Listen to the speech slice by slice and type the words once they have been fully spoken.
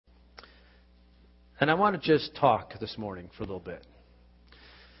And I want to just talk this morning for a little bit.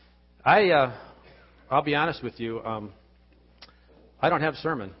 I'll be honest with you. I don't have a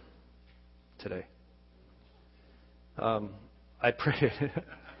sermon today. I prayed.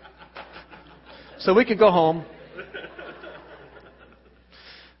 So we could go home.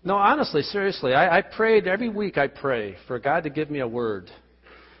 No, honestly, seriously, I prayed every week. I pray for God to give me a word.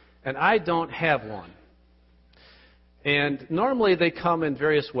 And I don't have one. And normally they come in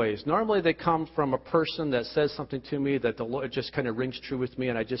various ways. Normally they come from a person that says something to me that the Lord just kind of rings true with me,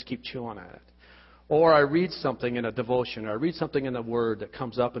 and I just keep chewing on it. Or I read something in a devotion, or I read something in the Word that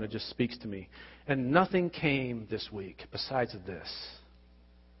comes up and it just speaks to me. And nothing came this week besides this.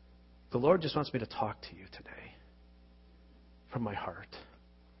 The Lord just wants me to talk to you today from my heart.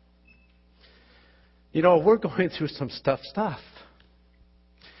 You know, we're going through some stuff.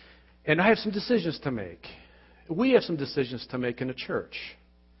 And I have some decisions to make. We have some decisions to make in the church.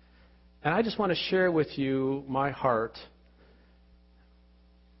 And I just want to share with you my heart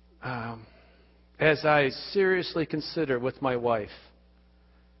as I seriously consider with my wife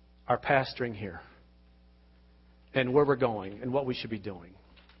our pastoring here and where we're going and what we should be doing.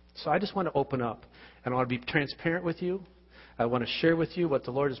 So I just want to open up, and I want to be transparent with you. I want to share with you what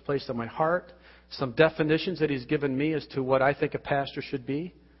the Lord has placed on my heart, some definitions that He's given me as to what I think a pastor should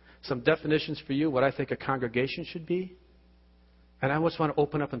be. Some definitions for you, what I think a congregation should be. And I just want to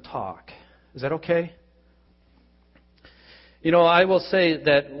open up and talk. Is that okay? You know, I will say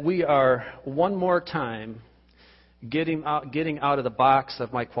that we are one more time getting out of the box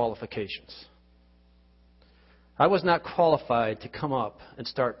of my qualifications. I was not qualified to come up and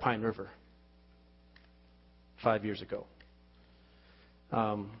start Pine River 5 years ago.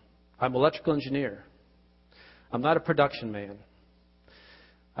 I'm an electrical engineer. I'm not a production man.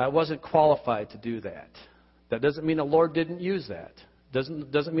 I wasn't qualified to do that. That doesn't mean the Lord didn't use that.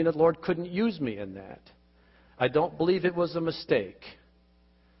 Doesn't mean the Lord couldn't use me in that. I don't believe it was a mistake.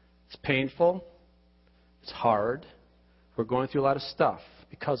 It's painful. It's hard. We're going through a lot of stuff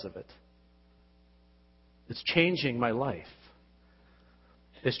because of it. It's changing my life.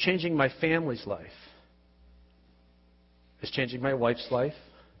 It's changing my family's life. It's changing my wife's life.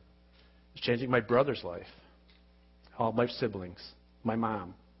 It's changing my brother's life. All my siblings. My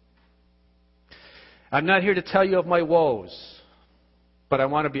mom. I'm not here to tell you of my woes, but I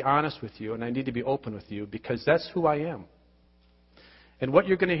want to be honest with you, and I need to be open with you because that's who I am. And what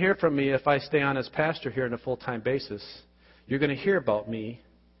you're going to hear from me if I stay on as pastor here on a full-time basis, you're going to hear about me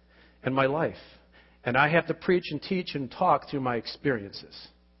and my life. And I have to preach and teach and talk through my experiences,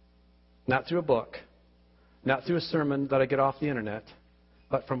 not through a book, not through a sermon that I get off the internet,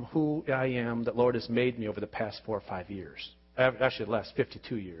 but from who I am that Lord has made me over the past 4 or 5 years. Actually, the last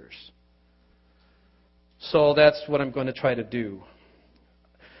 52 years. So that's what I'm going to try to do.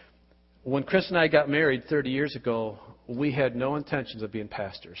 When Chris and I got married 30 years ago, we had no intentions of being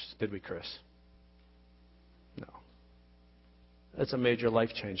pastors, did we, Chris? No. That's a major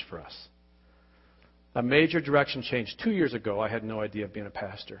life change for us. A major direction change. 2 years ago, I had no idea of being a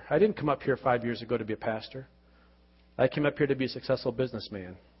pastor. I didn't come up here 5 years ago to be a pastor. I came up here to be a successful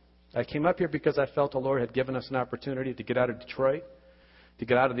businessman. I came up here because I felt the Lord had given us an opportunity to get out of Detroit, to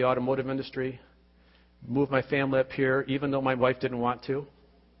get out of the automotive industry, move my family up here, even though my wife didn't want to.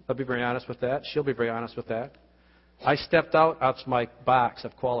 I'll be very honest with that. She'll be very honest with that. I stepped out of my box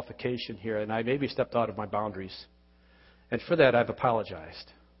of qualification here, and I maybe stepped out of my boundaries. And for that, I've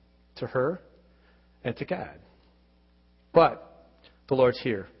apologized to her and to God. But the Lord's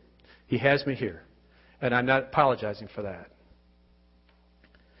here. He has me here. And I'm not apologizing for that.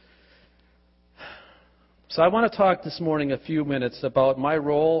 So I want to talk this morning a few minutes about my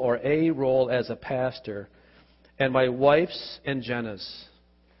role or a role as a pastor and my wife's and Jenna's,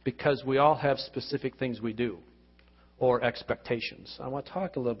 because we all have specific things we do or expectations. I want to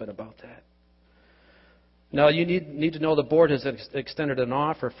talk a little bit about that. Now, you need to know the board has extended an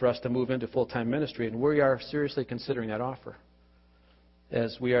offer for us to move into full-time ministry, and we are seriously considering that offer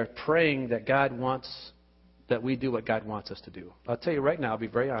as we are praying that God wants that we do what God wants us to do. I'll tell you right now, I'll be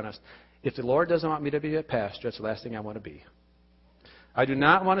very honest. If the Lord doesn't want me to be a pastor, that's the last thing I want to be. I do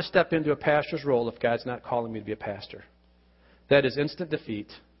not want to step into a pastor's role if God's not calling me to be a pastor. That is instant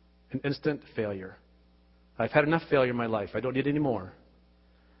defeat and instant failure. I've had enough failure in my life. I don't need any more.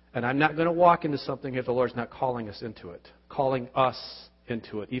 And I'm not going to walk into something if the Lord's not calling us into it, calling us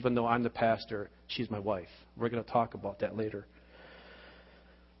into it, even though I'm the pastor, she's my wife. We're going to talk about that later.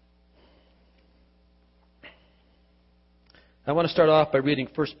 I want to start off by reading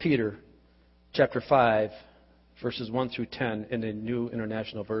 1 Peter chapter 5, verses 1 through 10 in the New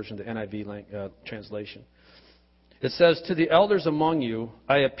International Version, the NIV translation. It says, "To the elders among you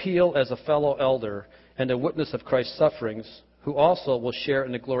I appeal as a fellow elder and a witness of Christ's sufferings, who also will share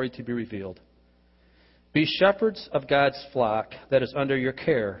in the glory to be revealed. Be shepherds of God's flock that is under your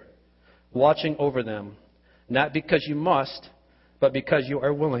care, watching over them, not because you must, but because you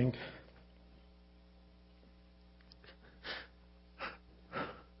are willing."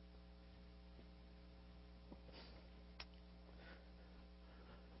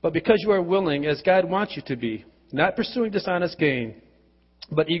 But because you are willing, as God wants you to be, not pursuing dishonest gain,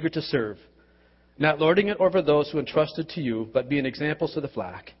 but eager to serve, not lording it over those who entrusted to you, but being examples to the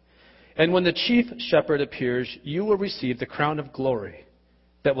flock. And when the chief shepherd appears, you will receive the crown of glory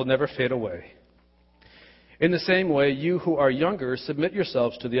that will never fade away. In the same way, you who are younger, submit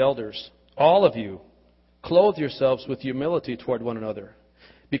yourselves to the elders. All of you, clothe yourselves with humility toward one another,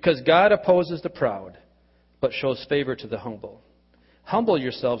 because God opposes the proud, but shows favor to the humble. Humble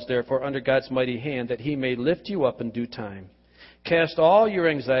yourselves, therefore, under God's mighty hand, that he may lift you up in due time. Cast all your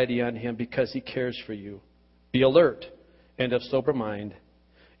anxiety on him, because he cares for you. Be alert and of sober mind.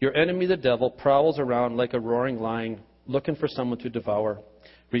 Your enemy, the devil, prowls around like a roaring lion, looking for someone to devour.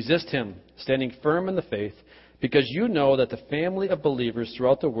 Resist him, standing firm in the faith, because you know that the family of believers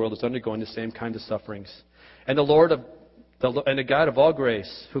throughout the world is undergoing the same kind of sufferings. And the God of all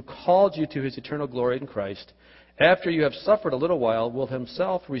grace, who called you to his eternal glory in Christ, after you have suffered a little while, will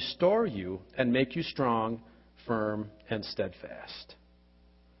himself restore you and make you strong, firm, and steadfast.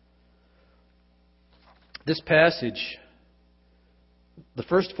 This passage, the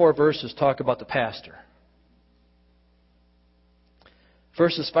first 4 verses talk about the pastor.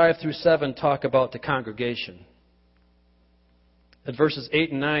 Verses 5 through 7 talk about the congregation. And verses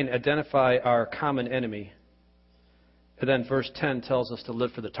 8 and 9 identify our common enemy. And then verse 10 tells us to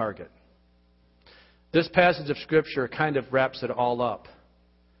live for the target. This passage of Scripture kind of wraps it all up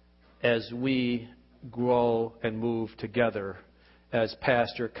as we grow and move together as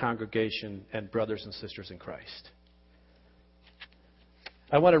pastor, congregation, and brothers and sisters in Christ.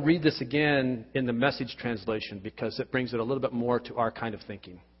 I want to read this again in the Message translation because it brings it a little bit more to our kind of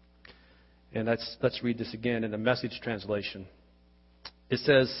thinking. And let's read this again in the Message translation. It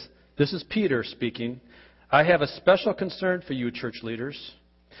says, this is Peter speaking. "I have a special concern for you, church leaders.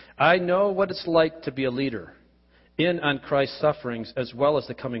 I know what it's like to be a leader, in on Christ's sufferings as well as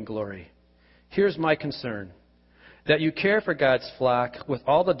the coming glory. Here's my concern, that you care for God's flock with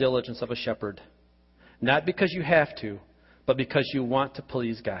all the diligence of a shepherd, not because you have to, but because you want to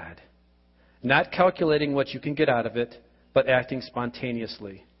please God. Not calculating what you can get out of it, but acting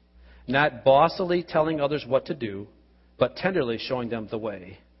spontaneously. Not bossily telling others what to do, but tenderly showing them the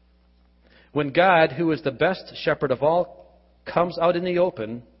way. When God, who is the best shepherd of all, comes out in the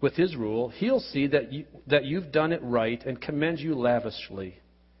open with his rule, he'll see that you've done it right and commend you lavishly.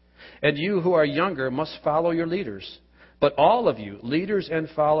 And you who are younger must follow your leaders. But all of you, leaders and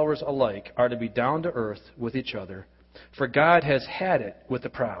followers alike, are to be down to earth with each other. For God has had it with the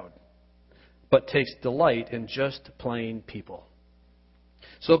proud, but takes delight in just plain people.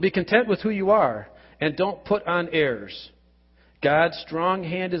 So be content with who you are, and don't put on airs. God's strong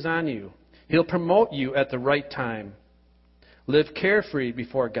hand is on you. He'll promote you at the right time. Live carefree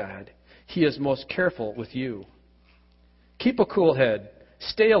before God. He is most careful with you. Keep a cool head.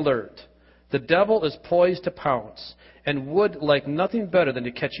 Stay alert. The devil is poised to pounce and would like nothing better than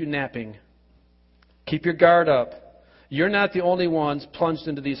to catch you napping. Keep your guard up. You're not the only ones plunged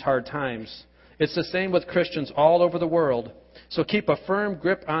into these hard times. It's the same with Christians all over the world. So keep a firm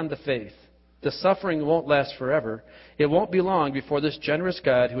grip on the faith. The suffering won't last forever. It won't be long before this generous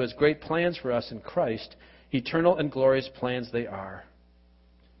God, who has great plans for us in Christ, eternal and glorious plans they are,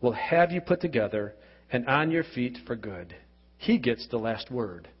 will have you put together and on your feet for good. He gets the last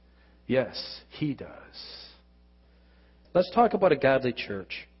word. Yes, he does. Let's talk about a godly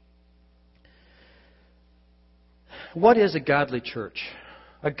church. What is a godly church?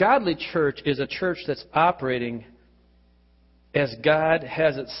 A godly church is a church that's operating as God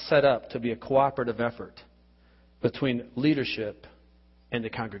has it set up to be a cooperative effort between leadership and the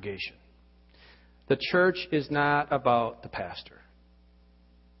congregation. The church is not about the pastor.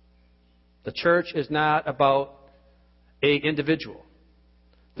 The church is not about an individual.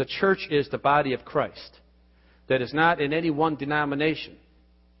 The church is the body of Christ. That is not in any one denomination.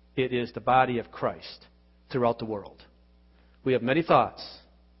 It is the body of Christ throughout the world. We have many thoughts,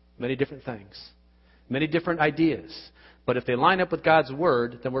 many different things, many different ideas. But if they line up with God's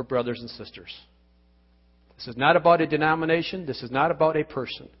Word, then we're brothers and sisters. This is not about a denomination. This is not about a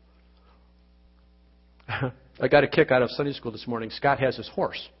person. I got a kick out of Sunday school this morning. Scott has his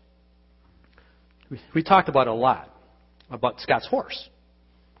horse. We talked about it a lot, about Scott's horse.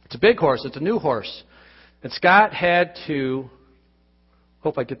 It's a big horse. It's a new horse. And Scott had to,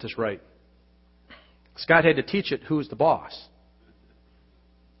 hope I get this right, Scott had to teach it who's the boss.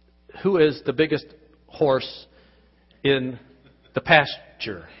 Who is the biggest horse in the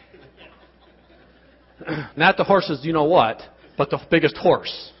pasture? Not the horses you know what, but the biggest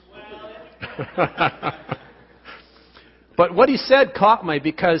horse. But what he said caught me,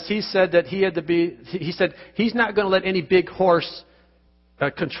 because he said that he said he's not going to let any big horse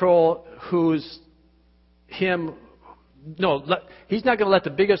control he's not going to let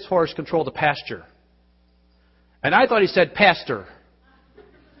the biggest horse control the pasture. And I thought he said pastor.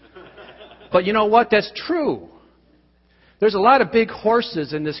 But you know what? That's true. There's a lot of big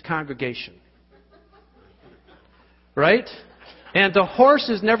horses in this congregation. Right? And the horse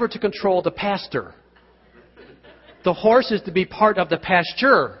is never to control the pastor. The horse is to be part of the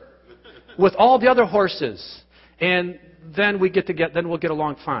pasture with all the other horses. And then we'll get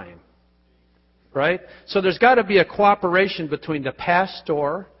along fine. Right? So there's got to be a cooperation between the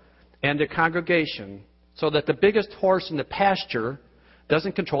pastor and the congregation so that the biggest horse in the pasture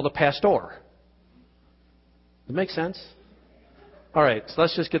doesn't control the pastor. Does that make sense? All right, so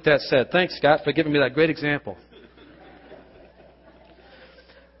let's just get that said. Thanks, Scott, for giving me that great example.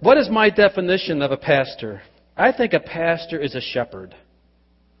 What is my definition of a pastor? I think a pastor is a shepherd.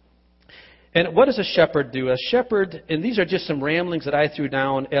 And what does a shepherd do? A shepherd, and these are just some ramblings that I threw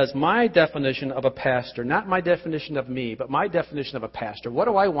down as my definition of a pastor. Not my definition of me, but my definition of a pastor. What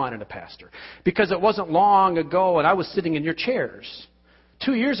do I want in a pastor? Because it wasn't long ago and I was sitting in your chairs.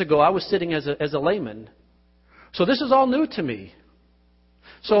 2 years ago, I was sitting as a layman. So this is all new to me.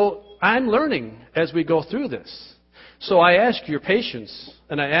 So I'm learning as we go through this. So I ask your patience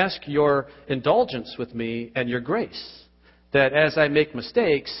and I ask your indulgence with me and your grace. That as I make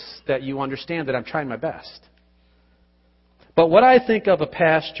mistakes, that you understand that I'm trying my best. But what I think of a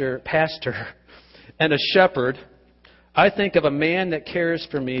pastor and a shepherd, I think of a man that cares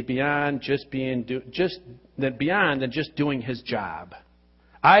for me beyond beyond than just doing his job.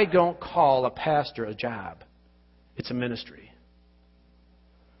 I don't call a pastor a job. It's a ministry.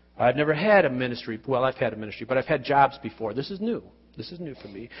 I've never had a ministry. Well, I've had a ministry, but I've had jobs before. This is new. This is new for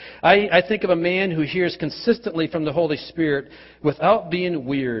me. I think of a man who hears consistently from the Holy Spirit without being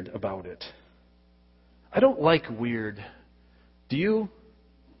weird about it. I don't like weird. Do you?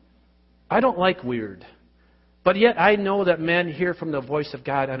 I don't like weird. But yet I know that men hear from the voice of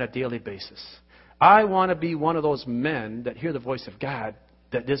God on a daily basis. I want to be one of those men that hear the voice of God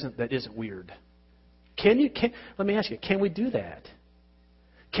that isn't weird. Let me ask you, can we do that?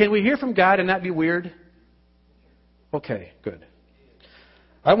 Can we hear from God and not be weird? Okay, good.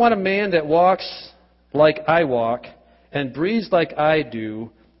 I want a man that walks like I walk and breathes like I do,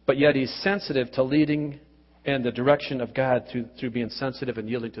 but yet he's sensitive to leading and the direction of God through being sensitive and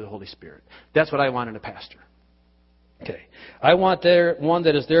yielding to the Holy Spirit. That's what I want in a pastor. Okay. I want one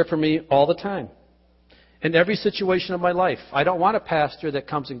that is there for me all the time. In every situation of my life. I don't want a pastor that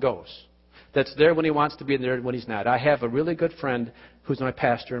comes and goes. That's there when he wants to be and there when he's not. I have a really good friend who's my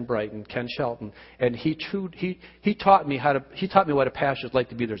pastor in Brighton, Ken Shelton, and he taught me what a pastor's like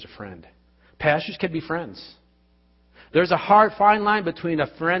to be there as a friend. Pastors can be friends. There's a fine line between a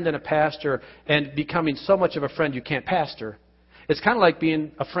friend and a pastor and becoming so much of a friend you can't pastor. It's kind of like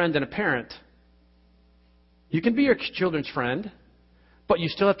being a friend and a parent. You can be your children's friend, but you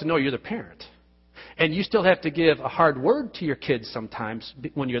still have to know you're the parent. And you still have to give a hard word to your kids sometimes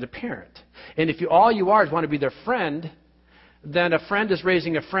when you're the parent. And if all you are is want to be their friend, then a friend is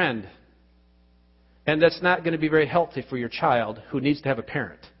raising a friend. And that's not going to be very healthy for your child who needs to have a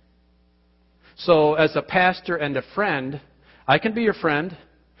parent. So as a pastor and a friend, I can be your friend.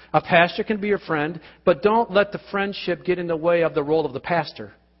 A pastor can be your friend. But don't let the friendship get in the way of the role of the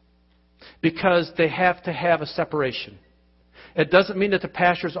pastor. Because they have to have a separation. It doesn't mean that the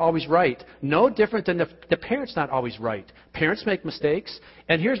pastor is always right. No different than the parent's not always right. Parents make mistakes.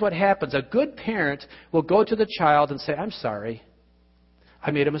 And here's what happens. A good parent will go to the child and say, I'm sorry.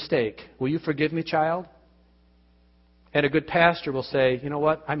 I made a mistake. Will you forgive me, child? And a good pastor will say, you know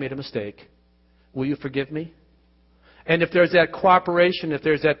what? I made a mistake. Will you forgive me? And if there's that cooperation, if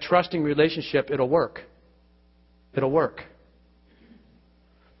there's that trusting relationship, it'll work. It'll work.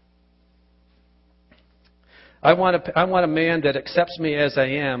 I want a man that accepts me as I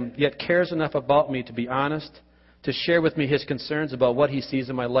am, yet cares enough about me to be honest, to share with me his concerns about what he sees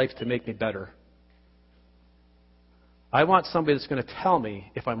in my life to make me better. I want somebody that's going to tell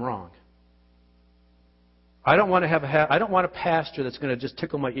me if I'm wrong. I don't want a pastor that's going to just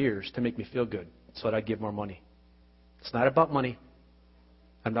tickle my ears to make me feel good so that I give more money. It's not about money.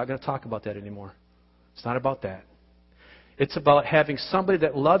 I'm not going to talk about that anymore. It's not about that. It's about having somebody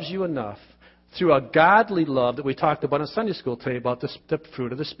that loves you enough through a godly love that we talked about in Sunday school today about the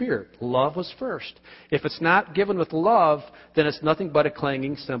fruit of the Spirit. Love was first. If it's not given with love, then it's nothing but a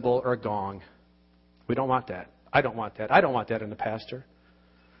clanging cymbal or a gong. We don't want that. I don't want that. I don't want that in a pastor.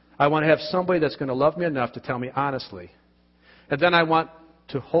 I want to have somebody that's going to love me enough to tell me honestly. And then I want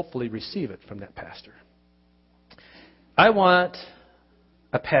to hopefully receive it from that pastor. I want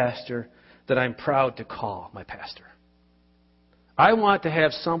a pastor that I'm proud to call my pastor. I want to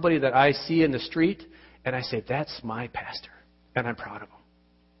have somebody that I see in the street and I say, that's my pastor. And I'm proud of him.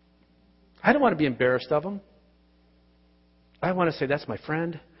 I don't want to be embarrassed of him. I want to say, that's my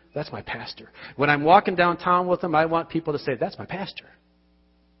friend. That's my pastor. When I'm walking downtown with him, I want people to say, that's my pastor.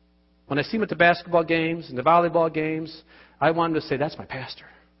 When I see him at the basketball games and the volleyball games, I want him to say, that's my pastor.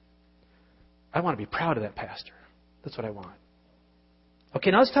 I want to be proud of that pastor. That's what I want. Okay,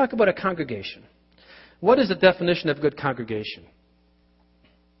 now let's talk about a congregation. What is the definition of good congregation?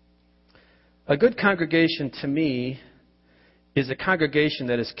 A good congregation, to me, is a congregation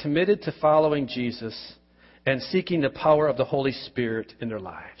that is committed to following Jesus and seeking the power of the Holy Spirit in their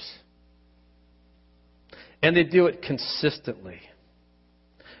lives. And they do it consistently.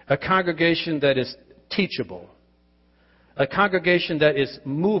 A congregation that is teachable. A congregation that is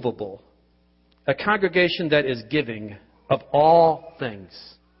movable. A congregation that is giving of all things.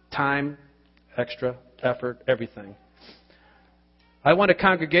 Time, extra, effort, everything. I want a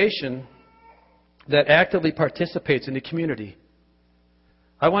congregation that actively participates in the community.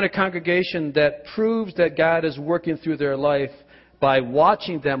 I want a congregation that proves that God is working through their life by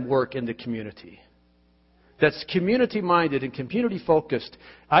watching them work in the community. That's community-minded and community-focused.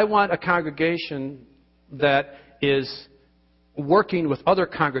 I want a congregation that is working with other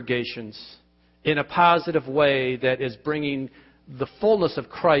congregations in a positive way that is bringing the fullness of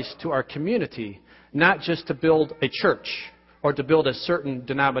Christ to our community, not just to build a church or to build a certain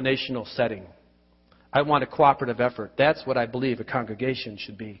denominational setting. I want a cooperative effort. That's what I believe a congregation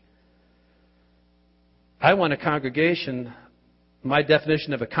should be. I want a congregation, my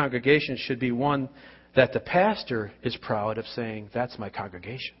definition of a congregation should be one that the pastor is proud of saying, that's my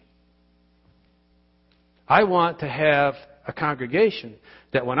congregation. I want to have a congregation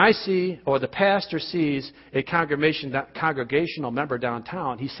that when I see, or the pastor sees, a congregational member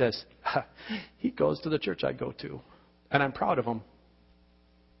downtown, he says, he goes to the church I go to, and I'm proud of him.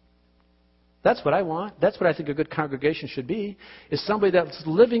 That's what I want. That's what I think a good congregation should be, is somebody that's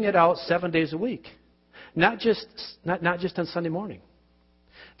living it out 7 days a week. Not just on Sunday morning.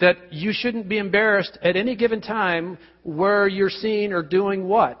 That you shouldn't be embarrassed at any given time where you're seen or doing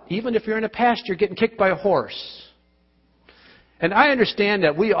what. Even if you're in a pasture getting kicked by a horse. And I understand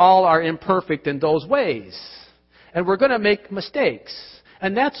that we all are imperfect in those ways. And we're going to make mistakes.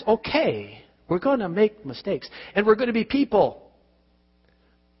 And that's okay. We're going to make mistakes. And we're going to be people.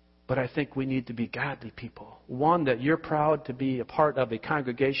 But I think we need to be godly people. One, that you're proud to be a part of a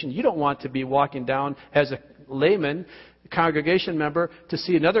congregation. You don't want to be walking down as a layman, congregation member, to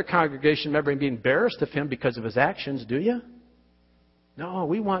see another congregation member and be embarrassed of him because of his actions, do you? No,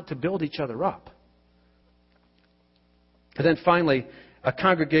 we want to build each other up. And then finally, a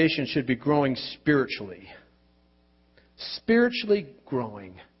congregation should be growing spiritually. Spiritually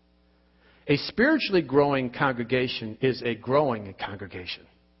growing. A spiritually growing congregation is a growing congregation.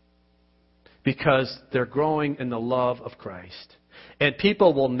 Because they're growing in the love of Christ. And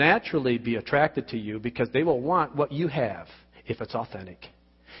people will naturally be attracted to you because they will want what you have if it's authentic.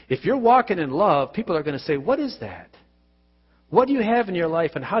 If you're walking in love, people are going to say, what is that? What do you have in your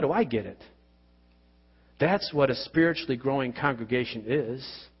life and how do I get it? That's what a spiritually growing congregation is.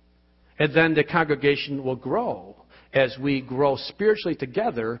 And then the congregation will grow. As we grow spiritually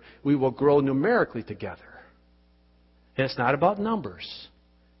together, we will grow numerically together. And it's not about numbers.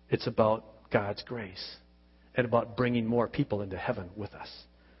 It's about God's grace and about bringing more people into heaven with us.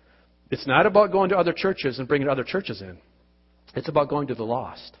 It's not about going to other churches and bringing other churches in. It's about going to the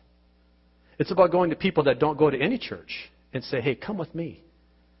lost. It's about going to people that don't go to any church and say, hey, come with me.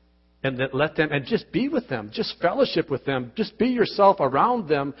 And then let them, and just be with them. Just fellowship with them. Just be yourself around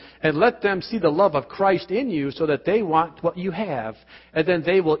them and let them see the love of Christ in you so that they want what you have. And then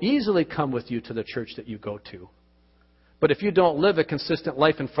they will easily come with you to the church that you go to. But if you don't live a consistent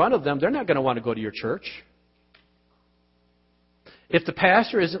life in front of them, they're not going to want to go to your church. If the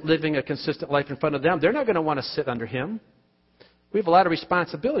pastor isn't living a consistent life in front of them, they're not going to want to sit under him. We have a lot of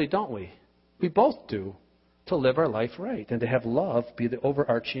responsibility, don't we? We both do, to live our life right and to have love be the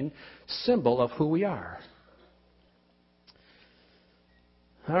overarching symbol of who we are.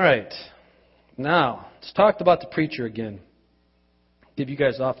 All right. Now, let's talk about the preacher again. Give you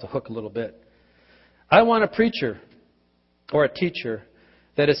guys off the hook a little bit. I want a preacher or a teacher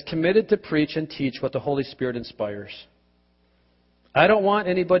that is committed to preach and teach what the Holy Spirit inspires. I don't want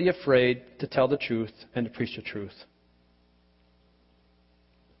anybody afraid to tell the truth and to preach the truth.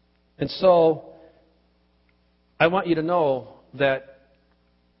 And so, I want you to know that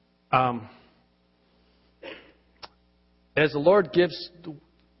as the Lord gives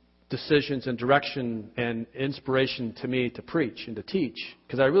decisions and direction and inspiration to me to preach and to teach,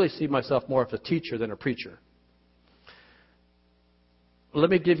 because I really see myself more as a teacher than a preacher. Let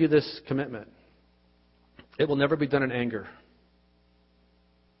me give you this commitment. It will never be done in anger.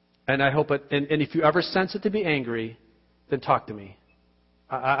 And I hope it, and if you ever sense it to be angry, then talk to me.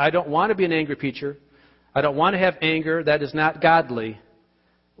 I don't want to be an angry preacher. I don't want to have anger. That is not godly.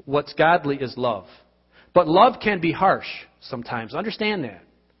 What's godly is love. But love can be harsh sometimes. Understand that.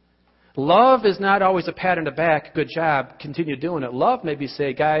 Love is not always a pat on the back, good job, continue doing it. Love maybe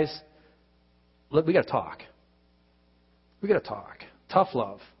say, guys, look, we got to talk. We got to talk. Tough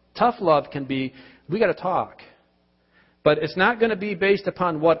love. Tough love can be, we got to talk. But it's not going to be based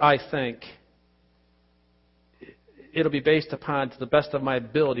upon what I think. It'll be based upon, to the best of my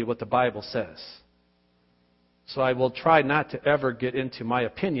ability, what the Bible says. So I will try not to ever get into my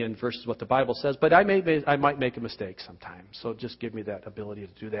opinion versus what the Bible says, but I might make a mistake sometimes. So just give me that ability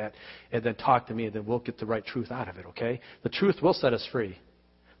to do that, and then talk to me, and then we'll get the right truth out of it, okay? The truth will set us free.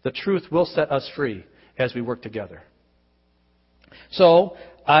 The truth will set us free as we work together. So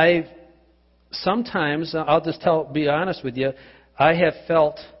sometimes, I'll just be honest with you, I have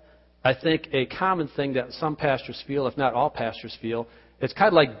felt, I think, a common thing that some pastors feel, if not all pastors feel. It's kind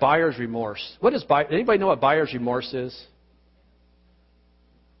of like buyer's remorse. Anybody know what buyer's remorse is?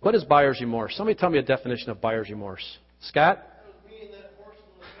 What is buyer's remorse? Somebody tell me a definition of buyer's remorse. Scott?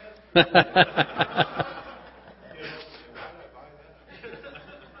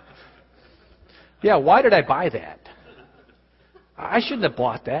 Yeah, why did I buy that? I shouldn't have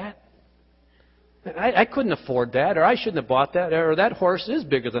bought that. I couldn't afford that, or I shouldn't have bought that, or that horse is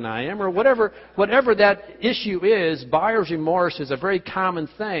bigger than I am, or whatever that issue is. Buyer's remorse is a very common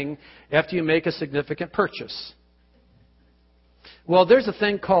thing after you make a significant purchase. Well, there's a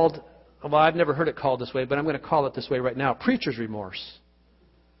thing called, I've never heard it called this way, but I'm going to call it this way right now, preacher's remorse.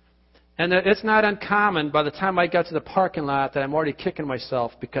 And it's not uncommon by the time I got to the parking lot that I'm already kicking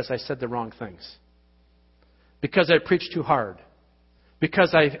myself because I said the wrong things. Because I preached too hard.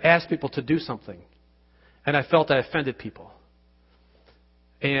 Because I asked people to do something. And I felt I offended people.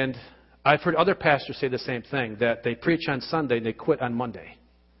 And I've heard other pastors say the same thing, that they preach on Sunday and they quit on Monday.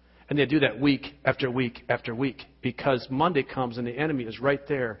 And they do that week after week after week. Because Monday comes and the enemy is right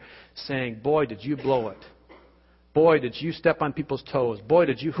there saying, boy, did you blow it. Boy, did you step on people's toes. Boy,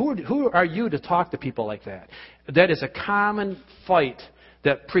 did you. Who are you to talk to people like that? That is a common fight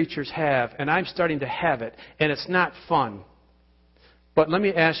that preachers have. And I'm starting to have it. And it's not fun. But let me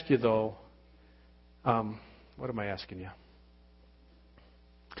ask you, though, what am I asking you?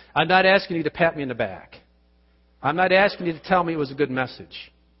 I'm not asking you to pat me in the back. I'm not asking you to tell me it was a good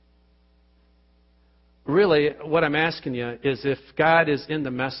message. Really, what I'm asking you is if God is in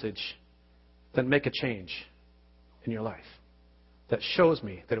the message, then make a change in your life that shows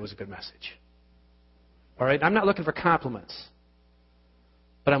me that it was a good message. All right? I'm not looking for compliments.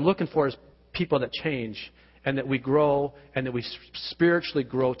 But I'm looking for people that change and that we grow and that we spiritually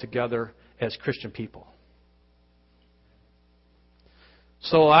grow together as Christian people.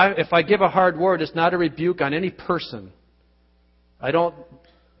 So if I give a hard word, it's not a rebuke on any person.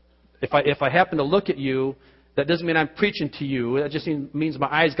 If I happen to look at you, that doesn't mean I'm preaching to you. That just means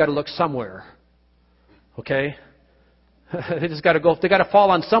my eyes got to look somewhere. Okay? They just got to go. They got to fall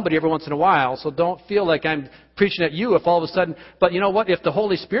on somebody every once in a while. So don't feel like I'm preaching at you if all of a sudden. But you know what? If the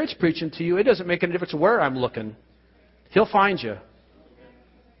Holy Spirit's preaching to you, it doesn't make any difference where I'm looking. He'll find you.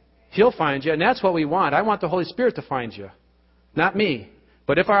 He'll find you, and that's what we want. I want the Holy Spirit to find you, not me.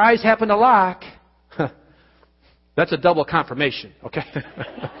 But if our eyes happen to lock, that's a double confirmation. Okay.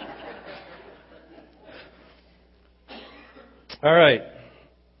 All right.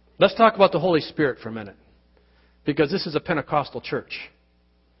 Let's talk about the Holy Spirit for a minute. Because this is a Pentecostal church.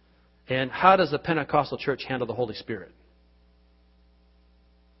 And how does the Pentecostal church handle the Holy Spirit?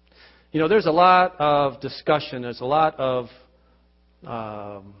 You know, there's a lot of discussion. There's a lot of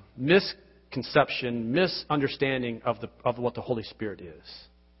misconception, misunderstanding of what the Holy Spirit is.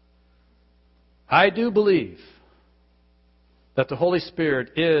 I do believe that the Holy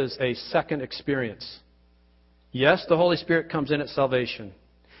Spirit is a second experience. Yes, the Holy Spirit comes in at salvation.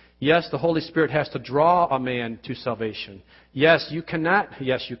 Yes, the Holy Spirit has to draw a man to salvation. Yes, you cannot.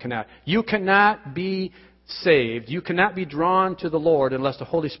 You cannot be saved. You cannot be drawn to the Lord unless the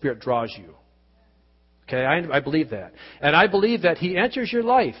Holy Spirit draws you. Okay, I believe that. And I believe that He enters your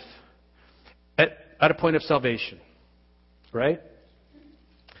life at a point of salvation. Right?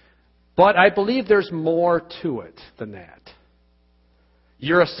 But I believe there's more to it than that.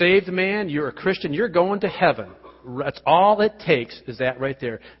 You're a saved man, you're a Christian, you're going to heaven. That's all it takes, is that right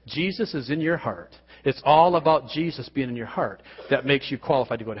there. Jesus is in your heart. It's all about Jesus being in your heart that makes you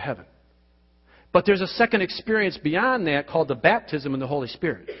qualified to go to heaven. But there's a second experience beyond that called the baptism in the Holy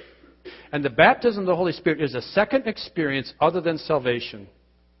Spirit. And the baptism of the Holy Spirit is a second experience other than salvation,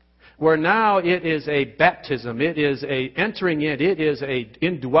 where now it is a baptism, it is a entering in, it is a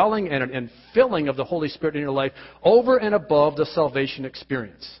indwelling and filling of the Holy Spirit in your life over and above the salvation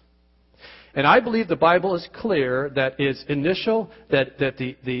experience. And I believe the Bible is clear that its initial, that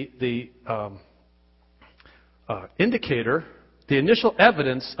the indicator, the initial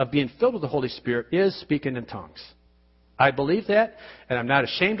evidence of being filled with the Holy Spirit is speaking in tongues. I believe that, and I'm not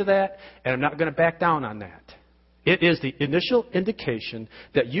ashamed of that, and I'm not going to back down on that. It is the initial indication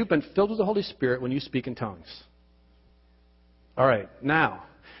that you've been filled with the Holy Spirit when you speak in tongues. All right, now,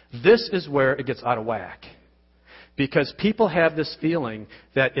 this is where it gets out of whack. Because people have this feeling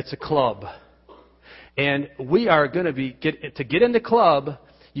that it's a club. And we are going to get in the club,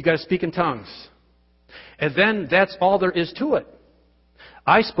 you got to speak in tongues. And then that's all there is to it.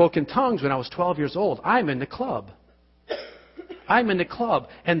 I spoke in tongues when I was 12 years old. I'm in the club. I'm in the club.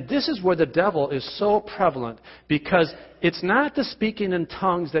 And this is where the devil is so prevalent, because it's not the speaking in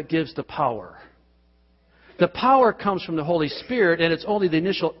tongues that gives the power. The power comes from the Holy Spirit, and it's only the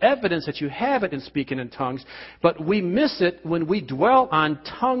initial evidence that you have it in speaking in tongues. But we miss it when we dwell on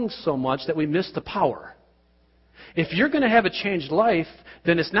tongues so much that we miss the power. If you're going to have a changed life,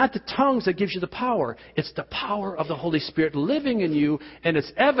 then it's not the tongues that gives you the power. It's the power of the Holy Spirit living in you, and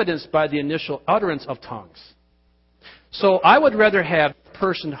it's evidenced by the initial utterance of tongues. So I would rather have a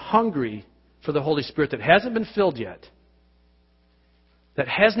person hungry for the Holy Spirit that hasn't been filled yet, that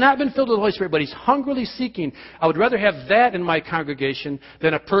has not been filled with the Holy Spirit, but he's hungrily seeking. I would rather have that in my congregation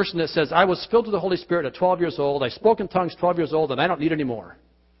than a person that says, I was filled with the Holy Spirit at 12 years old, I spoke in tongues 12 years old, and I don't need any more.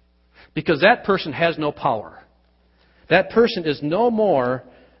 Because that person has no power. That person is no more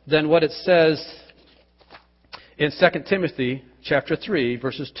than what it says in 2 Timothy chapter 3,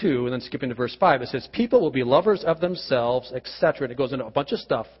 verses 2, and then skipping to verse 5. It says, people will be lovers of themselves, etc. And it goes into a bunch of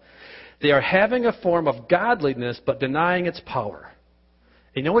stuff. They are having a form of godliness, but denying its power.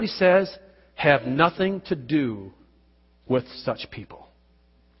 You know what he says? Have nothing to do with such people.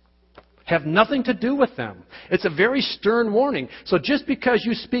 Have nothing to do with them. It's a very stern warning. So just because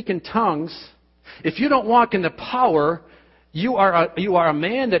you speak in tongues, if you don't walk in the power, you are a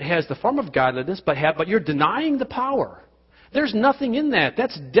man that has the form of godliness, but you're denying the power. There's nothing in that.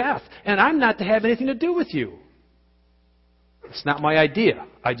 That's death. And I'm not to have anything to do with you. It's not my idea.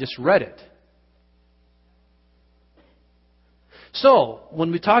 I just read it. So,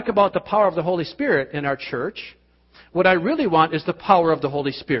 when we talk about the power of the Holy Spirit in our church, what I really want is the power of the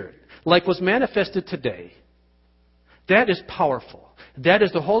Holy Spirit, like was manifested today. That is powerful. That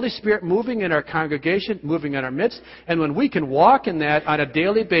is the Holy Spirit moving in our congregation, moving in our midst. And when we can walk in that on a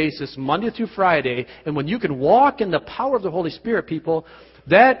daily basis, Monday through Friday, and when you can walk in the power of the Holy Spirit, people,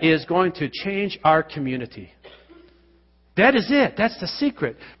 that is going to change our community. That is it. That's the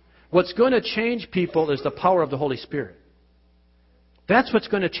secret. What's going to change people is the power of the Holy Spirit. That's what's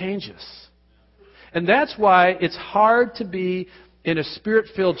going to change us. And that's why it's hard to be in a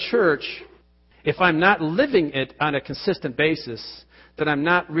Spirit-filled church if I'm not living it on a consistent basis, that I'm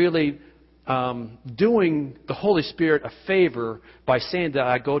not really doing the Holy Spirit a favor by saying that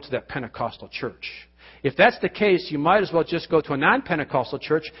I go to that Pentecostal church. If that's the case, you might as well just go to a non-Pentecostal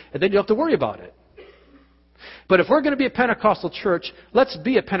church, and then you don't have to worry about it. But if we're going to be a Pentecostal church, let's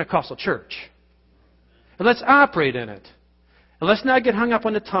be a Pentecostal church. And let's operate in it. And let's not get hung up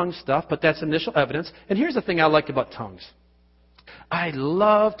on the tongue stuff, but that's initial evidence. And here's the thing I like about tongues. I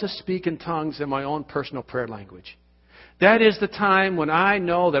love to speak in tongues in my own personal prayer language. That is the time when I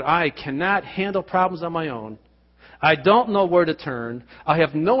know that I cannot handle problems on my own. I don't know where to turn. I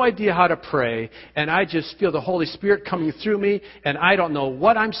have no idea how to pray. And I just feel the Holy Spirit coming through me. And I don't know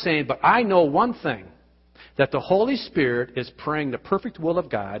what I'm saying, but I know one thing. That the Holy Spirit is praying the perfect will of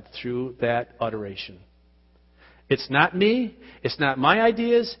God through that utteration. It's not me. It's not my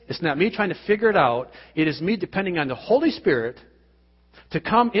ideas. It's not me trying to figure it out. It is me depending on the Holy Spirit to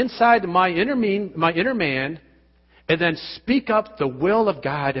come inside my inner man and then speak up the will of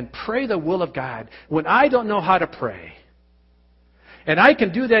God and pray the will of God when I don't know how to pray. And I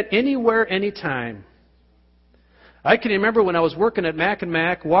can do that anywhere, anytime. I can remember when I was working at Mac &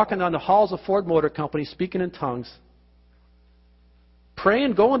 Mac, walking on the halls of Ford Motor Company, speaking in tongues.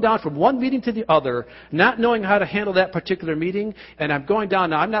 Praying, going down from one meeting to the other, not knowing how to handle that particular meeting, and I'm going down.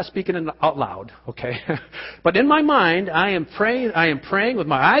 Now, I'm not speaking out loud, okay? But in my mind, I am praying with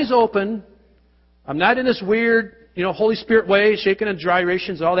my eyes open. I'm not in this weird, Holy Spirit way, shaking and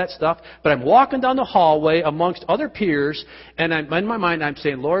gyrations, all that stuff. But I'm walking down the hallway amongst other peers, and in my mind, I'm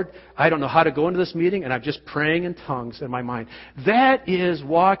saying, Lord, I don't know how to go into this meeting, and I'm just praying in tongues in my mind. That is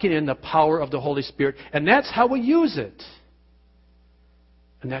walking in the power of the Holy Spirit, and that's how we use it.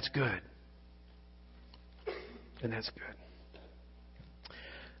 And that's good. And that's good.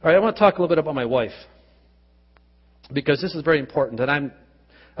 All right, I want to talk a little bit about my wife, because this is very important. And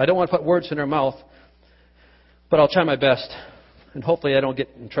I don't want to put words in her mouth, but I'll try my best, and hopefully I don't get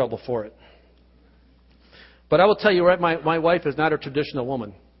in trouble for it. But I will tell you, right, my wife is not a traditional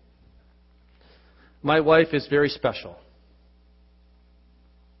woman. My wife is very special.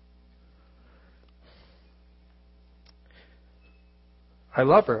 I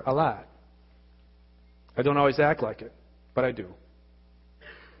love her a lot. I don't always act like it, but I do.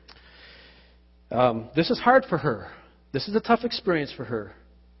 This is hard for her. This is a tough experience for her.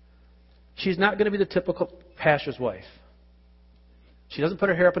 She's not going to be the typical pastor's wife. She doesn't put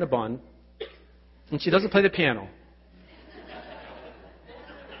her hair up in a bun, and she doesn't play the piano.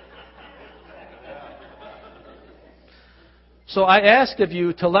 So I ask of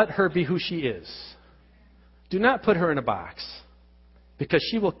you to let her be who she is. Do not put her in a box, because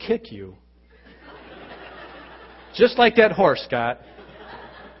she will kick you. Just like that horse, Scott.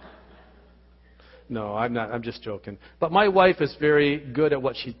 No, I'm not. I'm just joking. But my wife is very good at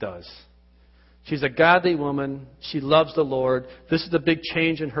what she does. She's a godly woman. She loves the Lord. This is a big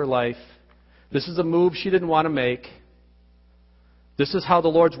change in her life. This is a move she didn't want to make. This is how the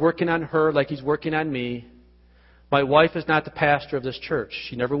Lord's working on her like He's working on me. My wife is not the pastor of this church.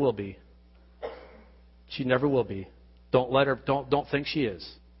 She never will be. She never will be. Don't let her. Don't think she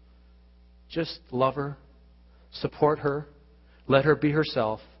is. Just love her, support her, let her be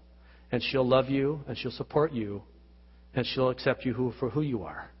herself, and she'll love you and she'll support you, and she'll accept you for who you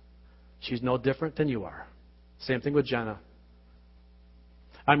are. She's no different than you are. Same thing with Jenna.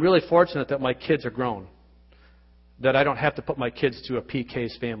 I'm really fortunate that my kids are grown, that I don't have to put my kids to a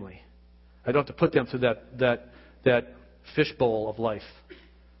PK's family. I don't have to put them through that fishbowl of life.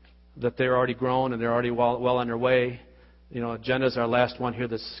 That they're already grown and they're already well on their way. Jenna's our last one here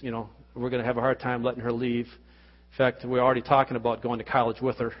that's, we're going to have a hard time letting her leave. In fact, we're already talking about going to college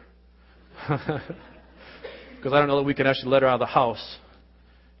with her. Because I don't know that we can actually let her out of the house.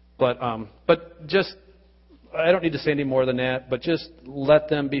 But just, I don't need to say any more than that, but just let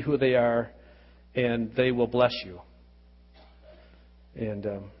them be who they are, and they will bless you. And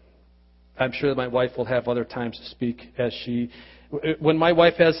I'm sure that my wife will have other times to speak when my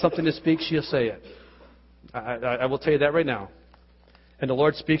wife has something to speak, she'll say it. I will tell you that right now. And the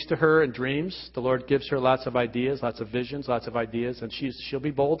Lord speaks to her in dreams. The Lord gives her lots of ideas, lots of visions, lots of ideas, and she'll be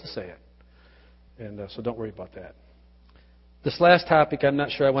bold to say it. And so don't worry about that. This last topic I'm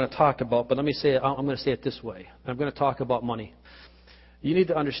not sure I want to talk about, but let me say it. I'm going to say it this way. I'm going to talk about money. You need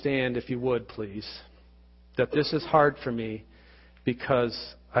to understand, if you would, please, that this is hard for me because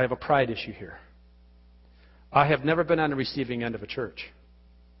I have a pride issue here. I have never been on the receiving end of a church.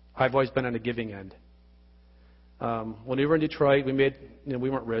 I've always been on the giving end. When we were in Detroit, we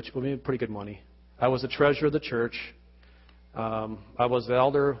weren't rich, but we made pretty good money. I was the treasurer of the church. I was the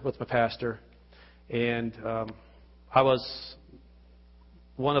elder with my pastor, and I was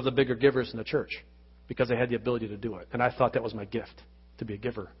one of the bigger givers in the church because I had the ability to do it. And I thought that was my gift, to be a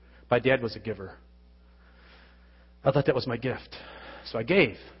giver. My dad was a giver. I thought that was my gift. So I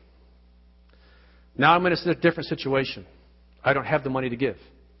gave. Now I'm in a different situation. I don't have the money to give.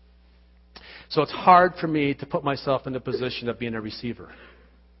 So it's hard for me to put myself in the position of being a receiver.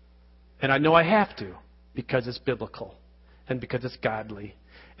 And I know I have to because it's biblical and because it's godly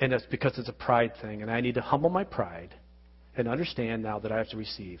and it's because it's a pride thing. And I need to humble my pride and understand now that I have to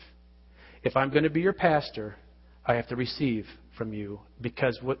receive. If I'm going to be your pastor, I have to receive from you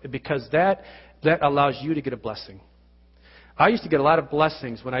because that allows you to get a blessing. I used to get a lot of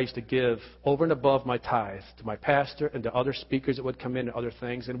blessings when I used to give over and above my tithe to my pastor and to other speakers that would come in and other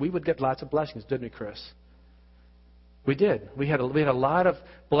things, and we would get lots of blessings, didn't we, Chris? We did. We had a lot of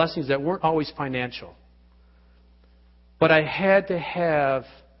blessings that weren't always financial. But I had to have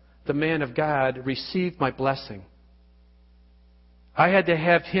the man of God receive my blessing. I had to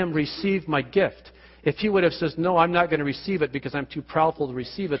have him receive my gift. If he would have said, no, I'm not going to receive it because I'm too proudful to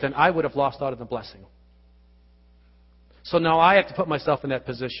receive it, then I would have lost out on the blessing. So now I have to put myself in that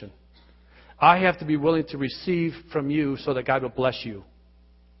position. I have to be willing to receive from you so that God will bless you.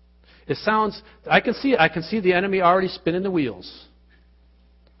 I can see the enemy already spinning the wheels.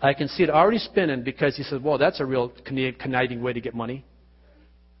 I can see it already spinning because he says, whoa, that's a real conniving way to get money.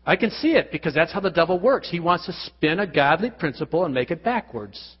 I can see it because that's how the devil works. He wants to spin a godly principle and make it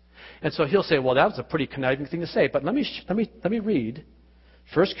backwards. And so he'll say, well, that was a pretty conniving thing to say. But let me read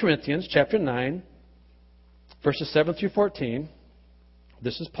 1 Corinthians chapter 9, verses 7 through 14.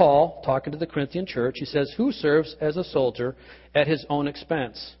 This is Paul talking to the Corinthian church. He says, who serves as a soldier at his own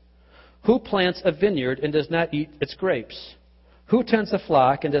expense? Who plants a vineyard and does not eat its grapes? Who tends a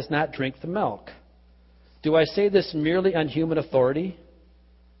flock and does not drink the milk? Do I say this merely on human authority?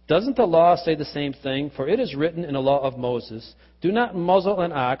 Doesn't the law say the same thing? For it is written in the law of Moses, do not muzzle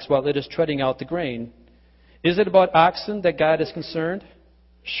an ox while it is treading out the grain. Is it about oxen that God is concerned?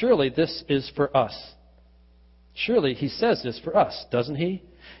 Surely this is for us. Surely he says this for us, doesn't he?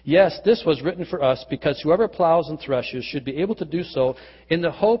 Yes, this was written for us because whoever plows and threshes should be able to do so in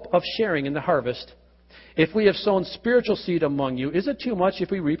the hope of sharing in the harvest. If we have sown spiritual seed among you, is it too much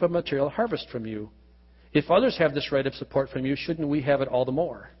if we reap a material harvest from you? If others have this right of support from you, shouldn't we have it all the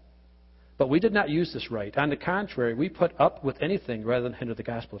more? But we did not use this right. On the contrary, we put up with anything rather than hinder the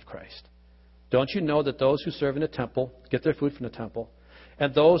gospel of Christ. Don't you know that those who serve in the temple get their food from the temple,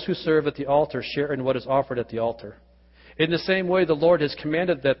 and those who serve at the altar share in what is offered at the altar? In the same way, the Lord has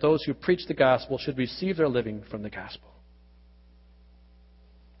commanded that those who preach the gospel should receive their living from the gospel.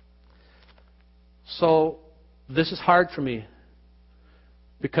 So, this is hard for me,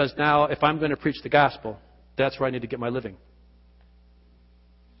 because now if I'm going to preach the gospel, that's where I need to get my living.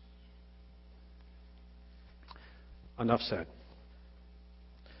 Enough said.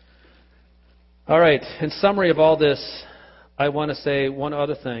 All right, in summary of all this, I want to say one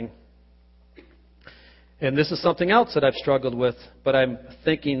other thing. And this is something else that I've struggled with, but I'm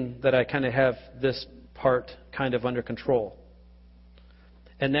thinking that I kind of have this part kind of under control.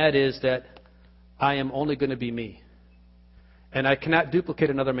 And that is that I am only going to be me. And I cannot duplicate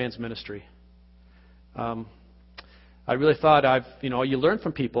another man's ministry. I really thought you learn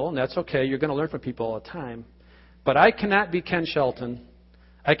from people, and that's okay. You're going to learn from people all the time. But I cannot be Ken Shelton.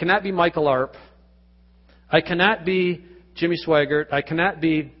 I cannot be Michael Arp. I cannot be Jimmy Swaggart. I cannot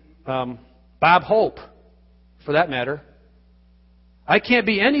be Bob Hope, for that matter. I can't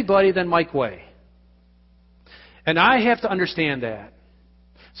be anybody than Mike Way. And I have to understand that,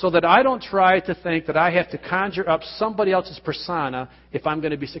 so that I don't try to think that I have to conjure up somebody else's persona if I'm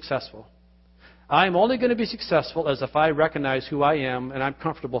going to be successful. I'm only going to be successful as if I recognize who I am and I'm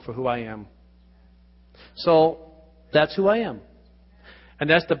comfortable for who I am. So that's who I am. And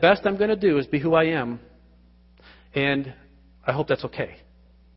that's the best I'm going to do, is be who I am. And I hope that's okay.